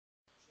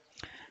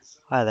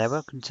Hi there,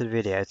 welcome to the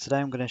video. Today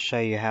I'm going to show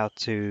you how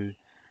to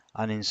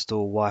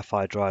uninstall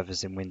Wi-Fi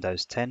drivers in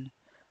Windows 10.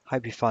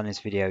 Hope you find this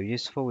video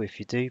useful. If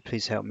you do,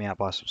 please help me out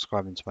by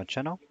subscribing to my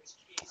channel.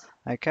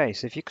 Okay,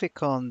 so if you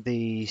click on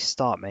the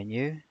Start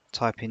menu,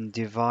 type in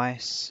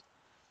Device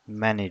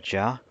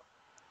Manager,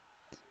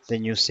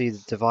 then you'll see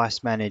the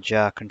Device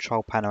Manager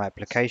Control Panel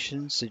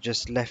Applications. So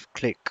just left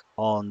click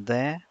on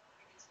there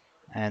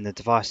and the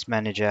Device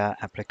Manager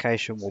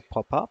application will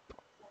pop up.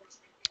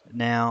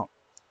 Now,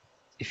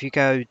 if you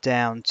go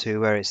down to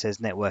where it says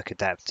Network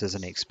Adapters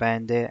and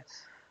expand it,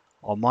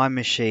 on my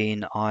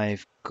machine,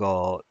 I've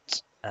got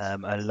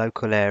a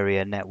local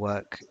area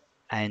network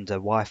and a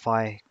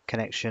Wi-Fi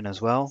connection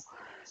as well.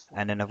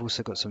 And then I've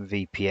also got some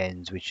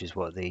VPNs, which is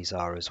what these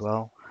are as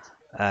well.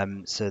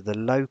 So the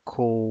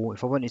local,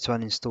 if I wanted to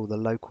uninstall the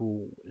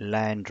local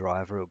LAN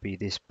driver, it would be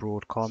this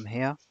Broadcom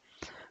here.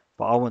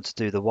 But I want to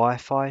do the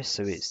Wi-Fi,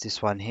 so it's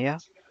this one here.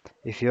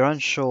 If you're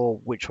unsure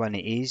which one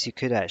it is, you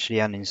could actually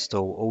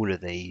uninstall all of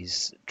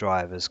these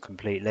drivers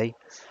completely.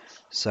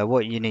 So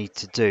what you need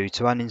to do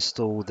to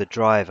uninstall the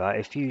driver,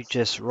 if you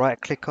just right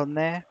click on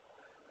there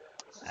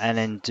and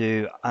then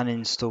do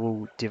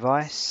uninstall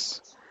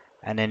device,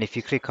 and then if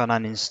you click on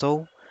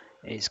uninstall,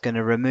 it's going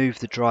to remove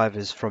the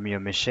drivers from your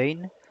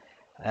machine,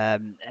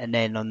 and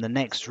then on the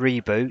next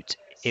reboot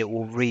it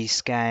will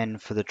rescan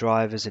for the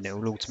drivers and it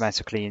will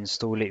automatically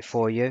install it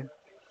for you.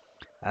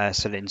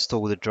 So it'll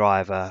install the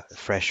driver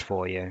fresh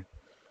for you.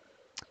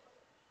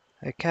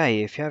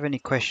 Okay, if you have any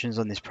questions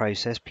on this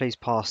process, please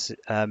post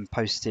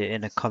it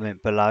in a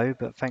comment below.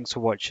 But thanks for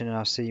watching and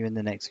I'll see you in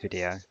the next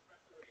video.